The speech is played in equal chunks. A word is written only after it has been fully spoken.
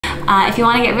If you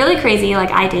want to get really crazy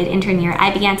like I did intern year,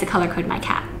 I began to color code my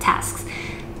tasks.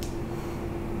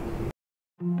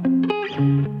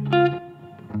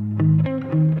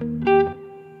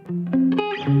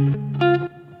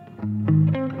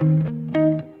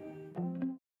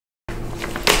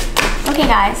 Okay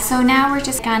guys, so now we're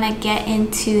just gonna get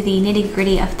into the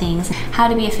nitty-gritty of things, how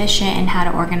to be efficient and how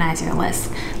to organize your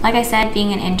list. Like I said,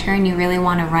 being an intern, you really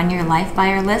want to run your life by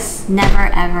your list.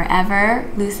 Never, ever, ever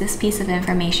lose this piece of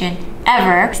information,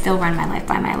 ever. Still run my life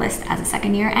by my list as a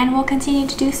second year and will continue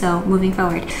to do so moving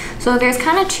forward. So there's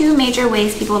kind of two major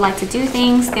ways people like to do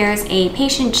things. There's a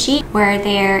patient sheet where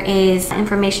there is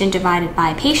information divided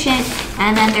by patient,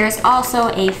 and then there's also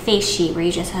a face sheet where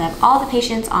you just have all the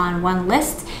patients on one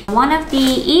list. One of the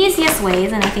easiest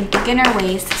ways, and I think beginner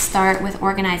ways to start with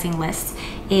organizing lists,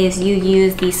 is you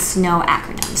use the SNOW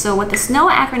acronym. So what the SNOW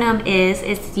acronym is,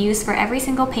 it's used for every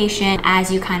single patient as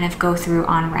you kind of go through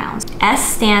on rounds.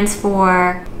 S stands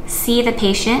for see the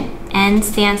patient, N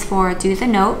stands for do the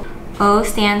note, O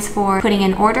stands for putting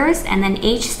in orders, and then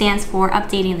H stands for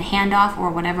updating the handoff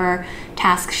or whatever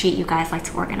task sheet you guys like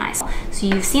to organize. So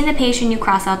you've seen the patient, you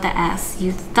cross out the S.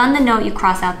 You've done the note, you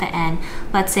cross out the N.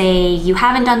 Let's say you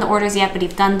haven't done the orders yet, but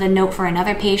you've done the note for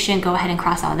another patient, go ahead and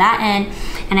cross out that N.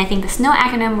 And I think the SNOW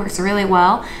acronym works really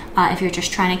well if you're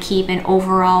just trying to keep an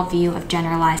overall view of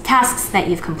generalized tasks that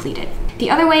you've completed. The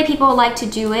other way people like to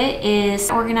do it is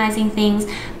organizing things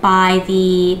by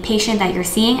the patient that you're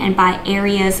seeing and by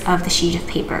areas of the sheet of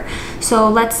paper. So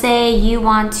let's say you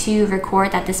want to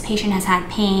record that this patient has had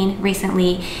pain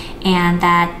recently and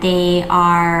that they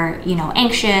are,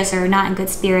 anxious or not in good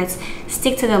spirits.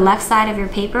 Stick to the left side of your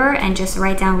paper and just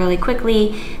write down really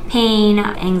quickly pain,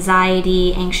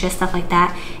 anxiety, anxious, stuff like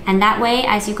that. And that way,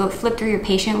 as you go flip through your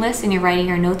patient list and you're writing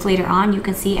your notes later on, you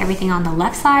can see everything on the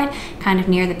left side, kind of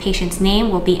near the patient's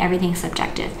name, will be everything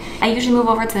subjective. I usually move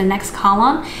over to the next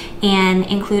column and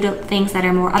include things that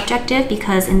are more objective,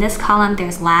 because in this column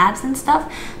there's labs and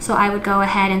stuff. So I would go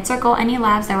ahead and circle any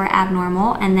labs that were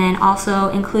abnormal, and then also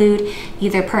include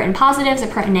either pertinent positives or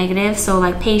pertinent negatives. So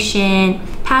like patient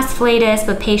passed flatus,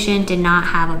 but patient did not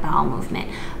have a bowel movement.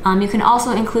 You can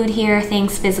also include here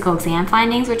things, physical exam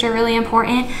findings, which are really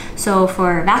important. So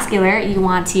for vascular, you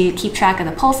want to keep track of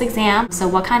the pulse exam. So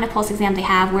what kind of pulse exam they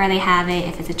have, where they have it,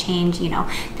 if it's a change,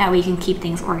 that way you can keep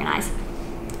things organized.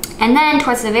 And then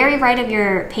towards the very right of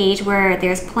your page where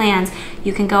there's plans,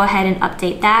 you can go ahead and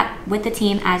update that with the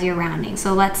team as you're rounding.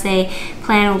 So let's say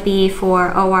plan will be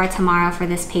for OR tomorrow for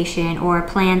this patient, or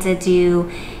plan to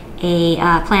do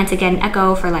plan to get an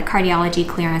echo for like cardiology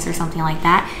clearance or something like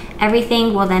that.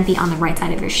 Everything will then be on the right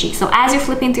side of your sheet. So as you're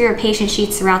flipping through your patient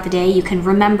sheets throughout the day, you can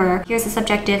remember, here's the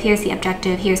subjective, here's the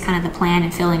objective, here's kind of the plan,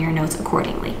 and fill in your notes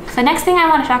accordingly. The next thing I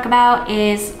want to talk about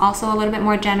is also a little bit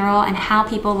more general and how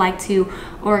people like to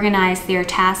organize their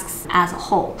tasks as a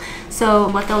whole. So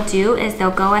what they'll do is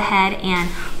they'll go ahead and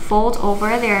fold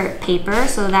over their paper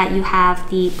so that you have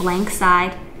the blank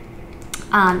side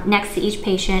next to each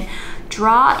patient.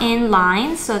 Draw in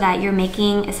lines so that you're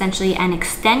making essentially an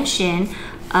extension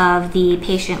of the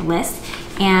patient list,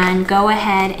 and go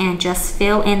ahead and just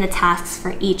fill in the tasks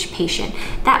for each patient.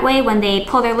 That way, when they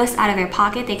pull their list out of their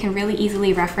pocket, they can really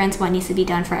easily reference what needs to be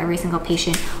done for every single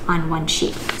patient on one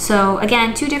sheet. So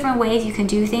again, two different ways you can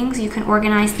do things. You can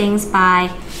organize things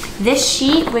by this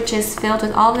sheet, which is filled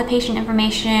with all of the patient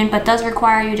information, but does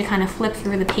require you to kind of flip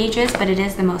through the pages, but it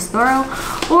is the most thorough.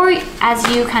 Or as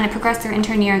you kind of progress through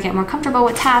intern year and get more comfortable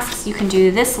with tasks, you can do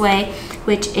this way,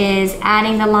 which is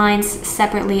adding the lines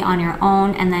separately on your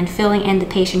own and then filling in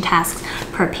the patient tasks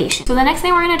per patient. So the next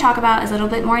thing we're going to talk about is a little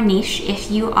bit more niche.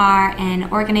 If you are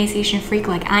an organization freak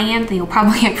like I am, then you'll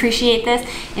probably appreciate this.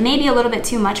 It may be a little bit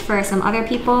too much for some other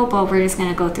people, but we're just going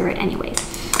to go through it anyways.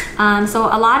 So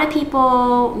a lot of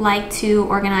people like to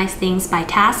organize things by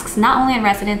tasks, not only in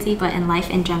residency, but in life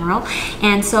in general.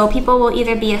 And so people will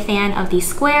either be a fan of these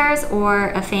squares or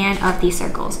a fan of these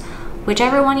circles.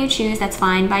 Whichever one you choose, that's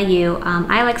fine by you.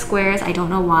 I like squares. I don't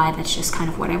know why. That's just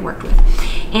kind of what I've worked with.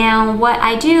 And what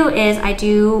I do is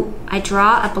I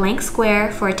draw a blank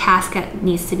square for a task that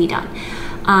needs to be done.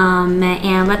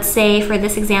 And let's say for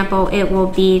this example, it will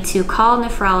be to call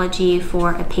nephrology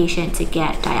for a patient to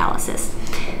get dialysis.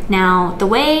 Now, the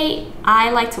way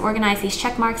I like to organize these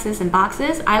check marks and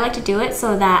boxes, I like to do it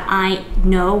so that I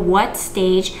know what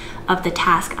stage of the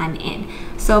task I'm in.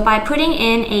 So by putting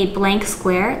in a blank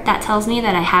square, that tells me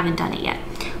that I haven't done it yet.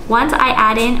 Once I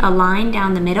add in a line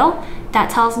down the middle, that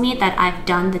tells me that I've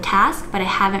done the task, but I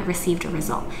haven't received a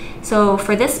result. So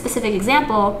for this specific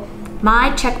example, my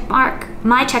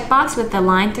checkbox with the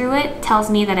line through it tells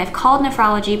me that I've called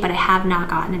nephrology, but I have not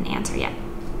gotten an answer yet.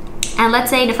 And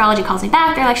let's say nephrology calls me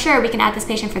back, they're like, sure, we can add this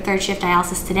patient for 3rd shift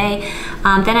dialysis today.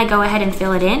 Then I go ahead and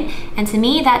fill it in. And to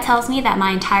me, that tells me that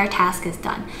my entire task is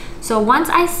done. So once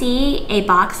I see a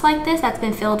box like this that's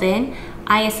been filled in,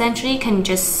 I essentially can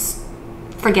just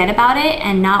forget about it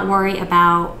and not worry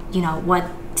about, what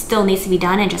still needs to be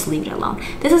done and just leave it alone.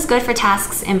 This is good for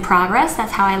tasks in progress.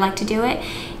 That's how I like to do it.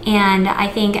 And I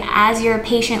think as your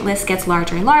patient list gets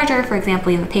larger and larger, for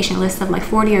example, you have a patient list of like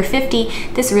 40 or 50,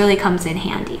 this really comes in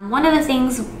handy. One of the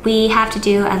things we have to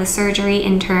do as a surgery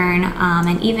intern,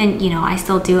 and even, I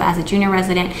still do as a junior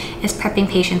resident, is prepping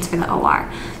patients for the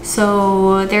OR.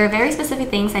 So there are very specific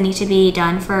things that need to be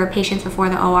done for patients before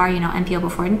the OR,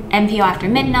 NPO after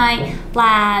midnight,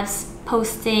 labs,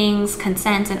 postings,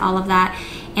 consents, and all of that.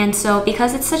 And so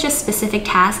because it's such a specific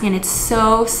task and it's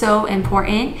so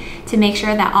important to make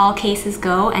sure that all cases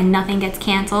go and nothing gets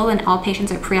canceled and all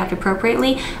patients are pre-oped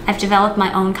appropriately, I've developed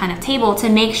my own kind of table to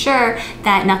make sure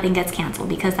that nothing gets canceled,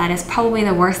 because that is probably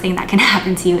the worst thing that can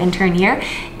happen to you intern year,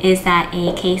 is that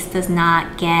a case does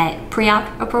not get pre-oped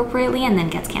appropriately and then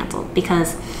gets canceled,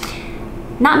 because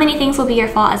not many things will be your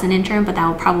fault as an intern, but that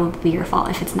will probably be your fault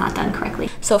if it's not done correctly.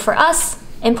 So for us,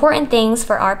 important things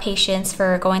for our patients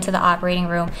for going to the operating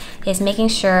room is making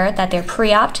sure that they're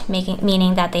pre-opt,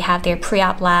 meaning that they have their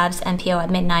pre-op labs, NPO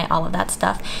at midnight, all of that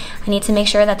stuff. I need to make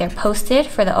sure that they're posted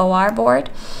for the OR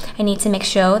board. I need to make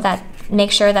sure that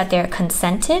they're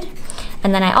consented.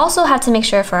 And then I also have to make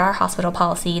sure for our hospital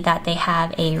policy that they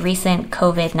have a recent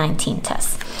COVID-19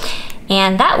 test.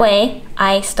 And that way,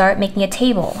 I start making a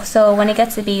table. So when it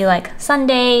gets to be like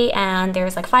Sunday and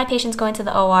there's like 5 patients going to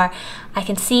the OR, I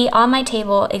can see on my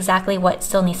table exactly what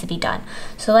still needs to be done.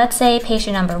 So let's say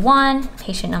patient number 1,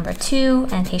 patient number 2,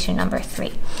 and patient number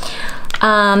 3.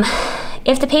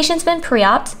 If the patient's been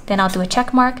pre-opt, then I'll do a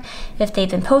check mark. If they've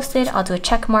been posted, I'll do a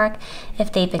check mark.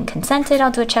 If they've been consented, I'll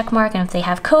do a check mark. And if they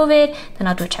have COVID, then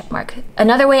I'll do a check mark.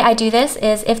 Another way I do this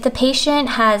is if the patient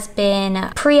has been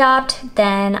pre-opt,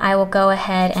 then I will go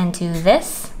ahead and do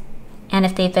this. And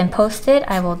if they've been posted,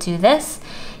 I will do this.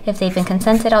 If they've been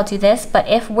consented, I'll do this. But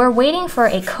if we're waiting for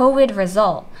a COVID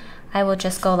result, I will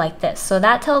just go like this. So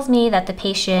that tells me that the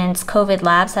patient's COVID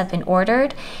labs have been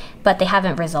ordered, but they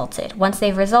haven't resulted. Once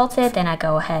they've resulted, then I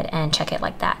go ahead and check it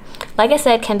like that. Like I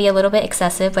said, can be a little bit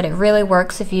excessive, but it really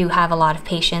works if you have a lot of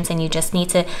patients and you just need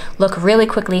to look really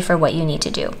quickly for what you need to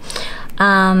do.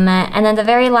 And then the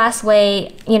very last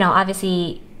way,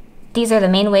 obviously, these are the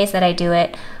main ways that I do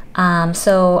it.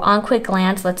 So on quick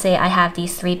glance, let's say I have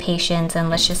these 3 patients, and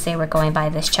let's just say we're going by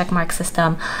this checkmark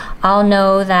system. I'll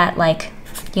know that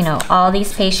all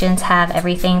these patients have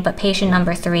everything, but patient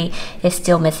number 3 is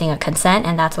still missing a consent,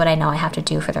 and that's what I know I have to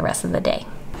do for the rest of the day.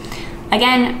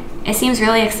 Again, it seems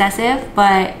really excessive,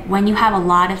 but when you have a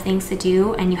lot of things to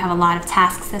do and you have a lot of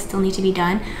tasks that still need to be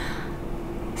done,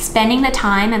 spending the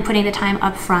time and putting the time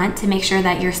up front to make sure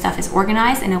that your stuff is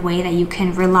organized in a way that you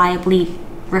can reliably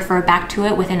refer back to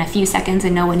it within a few seconds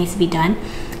and know what needs to be done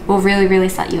will really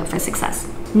set you up for success.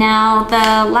 Now,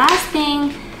 the last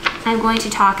thing I'm going to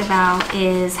talk about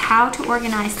is how to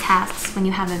organize tasks when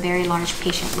you have a very large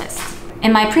patient list.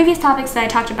 In my previous topics that I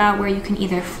talked about, where you can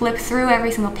either flip through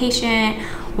every single patient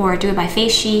or do it by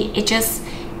face sheet,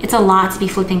 it's a lot to be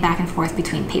flipping back and forth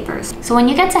between papers. So when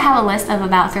you get to have a list of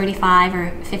about 35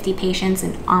 or 50 patients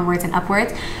and onwards and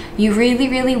upwards, you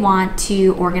really want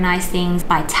to organize things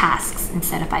by tasks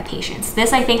instead of by patients.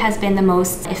 This, I think, has been the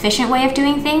most efficient way of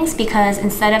doing things, because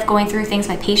instead of going through things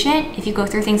by patient, if you go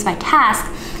through things by task,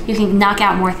 you can knock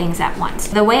out more things at once.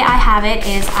 The way I have it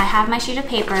is I have my sheet of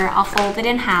paper, I'll fold it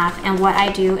in half, and what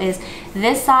I do is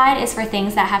this side is for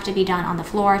things that have to be done on the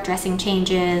floor, dressing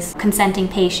changes, consenting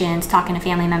patients, talking to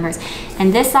family members,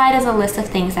 and this side is a list of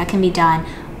things that can be done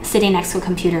sitting next to a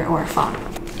computer or a phone.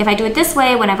 If I do it this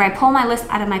way, whenever I pull my list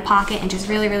out of my pocket and just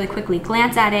really quickly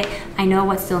glance at it, I know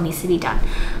what still needs to be done.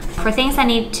 For things that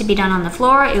need to be done on the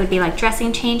floor, it would be like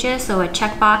dressing changes, so a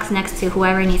checkbox next to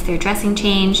whoever needs their dressing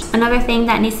change. Another thing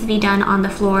that needs to be done on the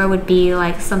floor would be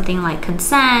like something like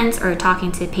consents or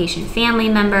talking to patient family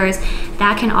members.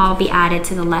 That can all be added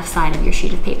to the left side of your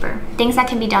sheet of paper. Things that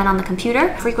can be done on the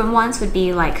computer, frequent ones would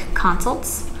be like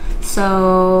consults.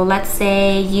 So let's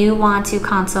say you want to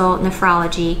consult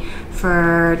nephrology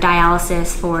for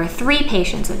dialysis for 3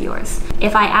 patients of yours.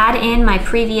 If I add in my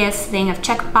previous thing of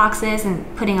check boxes and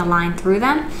putting a line through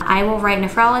them, I will write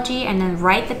nephrology and then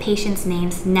write the patient's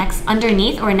names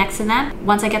underneath or next to them.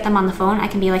 Once I get them on the phone, I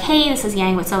can be like, hey, this is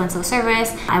Yang with so-and-so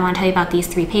service. I want to tell you about these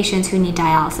 3 patients who need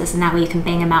dialysis, and that way you can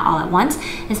bang them out all at once.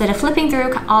 Instead of flipping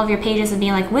through all of your pages and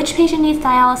being like, which patient needs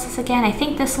dialysis again? I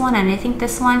think this one and I think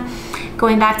this one.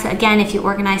 Going back to, again, if you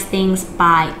organize things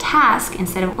by task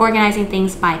instead of organizing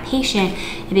things by patient, patient,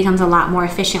 it becomes a lot more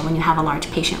efficient when you have a large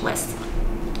patient list.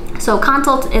 So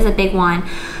consult is a big one.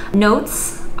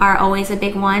 Notes are always a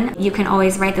big one. You can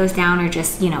always write those down, or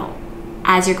just, you know,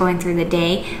 as you're going through the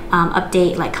day,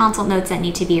 update like consult notes that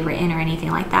need to be written or anything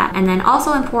like that. And then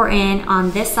also important on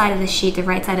this side of the sheet, the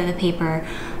right side of the paper,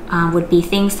 would be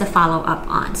things to follow up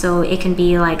on. So it can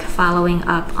be like following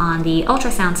up on the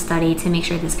ultrasound study to make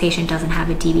sure this patient doesn't have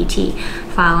a DVT,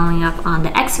 following up on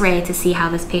the x-ray to see how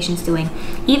this patient's doing,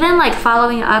 even like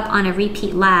following up on a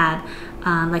repeat lab,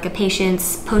 like a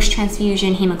patient's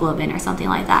post-transfusion hemoglobin or something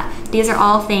like that. These are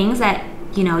all things that,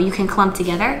 you know, you can clump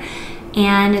together.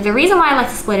 And the reason why I like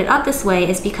to split it up this way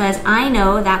is because I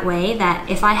know that way that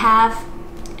if I have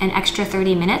an extra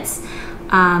 30 minutes,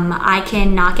 I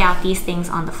can knock out these things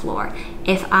on the floor.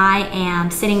 If I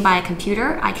am sitting by a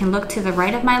computer, I can look to the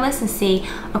right of my list and see,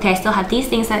 okay, I still have these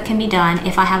things that can be done.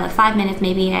 If I have like 5 minutes,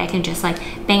 maybe I can just like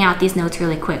bang out these notes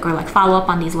really quick, or like follow up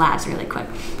on these labs really quick.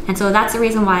 And so that's the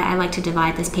reason why I like to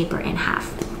divide this paper in half.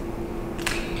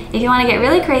 If you want to get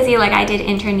really crazy like I did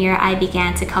intern year, I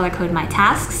began to color code my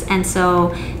tasks. And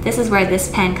so this is where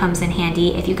this pen comes in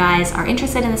handy. If you guys are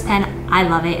interested in this pen, I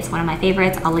love it. It's one of my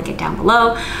favorites. I'll link it down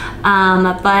below.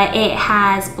 But it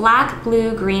has black,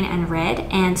 blue, green, and red.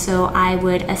 And so I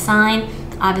would assign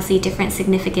obviously different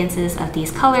significances of these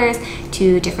colors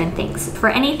to different things. For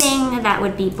anything that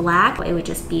would be black, it would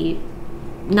just be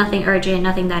nothing urgent,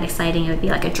 nothing that exciting. It would be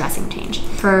like a dressing change.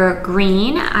 For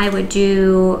green, I would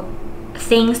do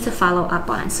things to follow up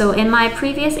on. So in my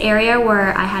previous area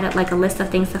where I had like a list of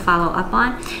things to follow up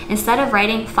on, instead of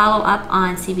writing follow up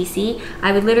on CBC,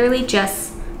 I would literally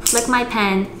just flick my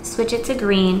pen, switch it to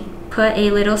green, put a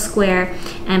little square,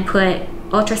 and put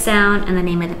ultrasound and the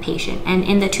name of the patient. And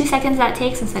in the 2 seconds that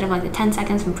takes, instead of like the 10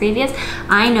 seconds from previous,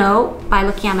 I know by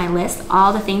looking at my list,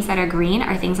 all the things that are green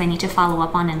are things I need to follow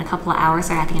up on in a couple of hours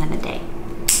or at the end of the day.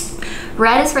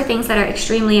 Red is for things that are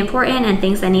extremely important and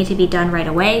things that need to be done right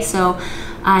away. So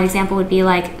an example would be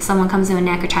like someone comes in with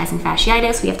necrotizing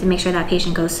fasciitis. We have to make sure that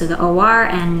patient goes to the OR,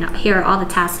 and here are all the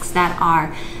tasks that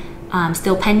are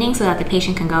still pending so that the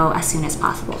patient can go as soon as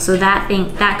possible. So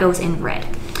that goes in red.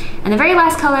 And the very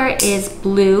last color is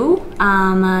blue.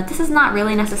 This is not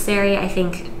really necessary. I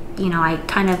think, you know, I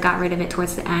kind of got rid of it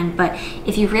towards the end, but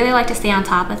if you really like to stay on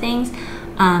top of things,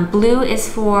 blue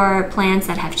is for plans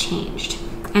that have changed.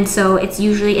 And so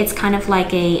it's kind of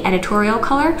like a editorial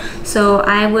color. So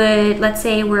I would, let's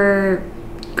say we're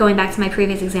going back to my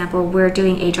previous example, we're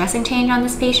doing a dressing change on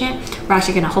this patient. We're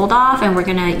actually gonna hold off and we're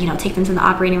gonna, you know, take them to the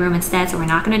operating room instead. So we're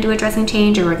not gonna do a dressing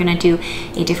change, or we're gonna do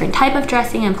a different type of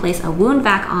dressing and place a wound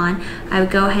vac on. I would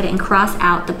go ahead and cross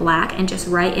out the black and just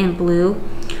write in blue,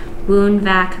 wound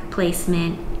vac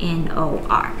placement in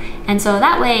OR. And so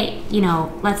that way, you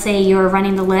know, let's say you're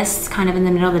running the list kind of in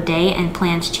the middle of the day and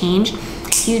plans change.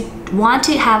 You want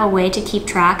to have a way to keep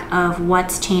track of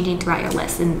what's changing throughout your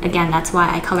list. And again, that's why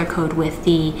I color code with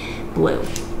the blue.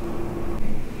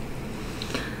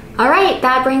 All right,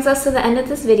 that brings us to the end of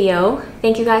this video.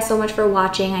 Thank you guys so much for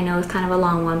watching. I know it's kind of a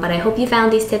long one, but I hope you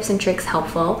found these tips and tricks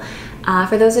helpful.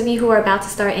 For those of you who are about to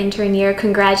start intern year,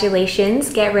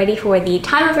 congratulations. Get ready for the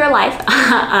time of your life.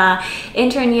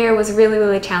 Intern year was really,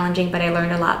 really challenging, but I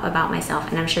learned a lot about myself,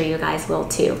 and I'm sure you guys will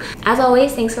too. As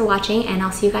always, thanks for watching, and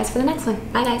I'll see you guys for the next one.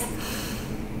 Bye, guys.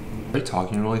 Are you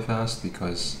talking really fast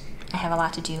because... I have a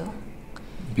lot to do.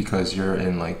 Because you're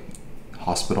in like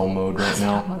hospital mode right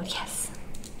now? Hospital mode, yes.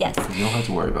 Yes. You don't have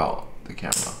to worry about the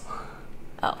camera.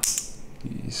 Oh.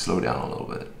 You slow down a little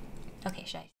bit. Okay,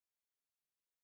 should I?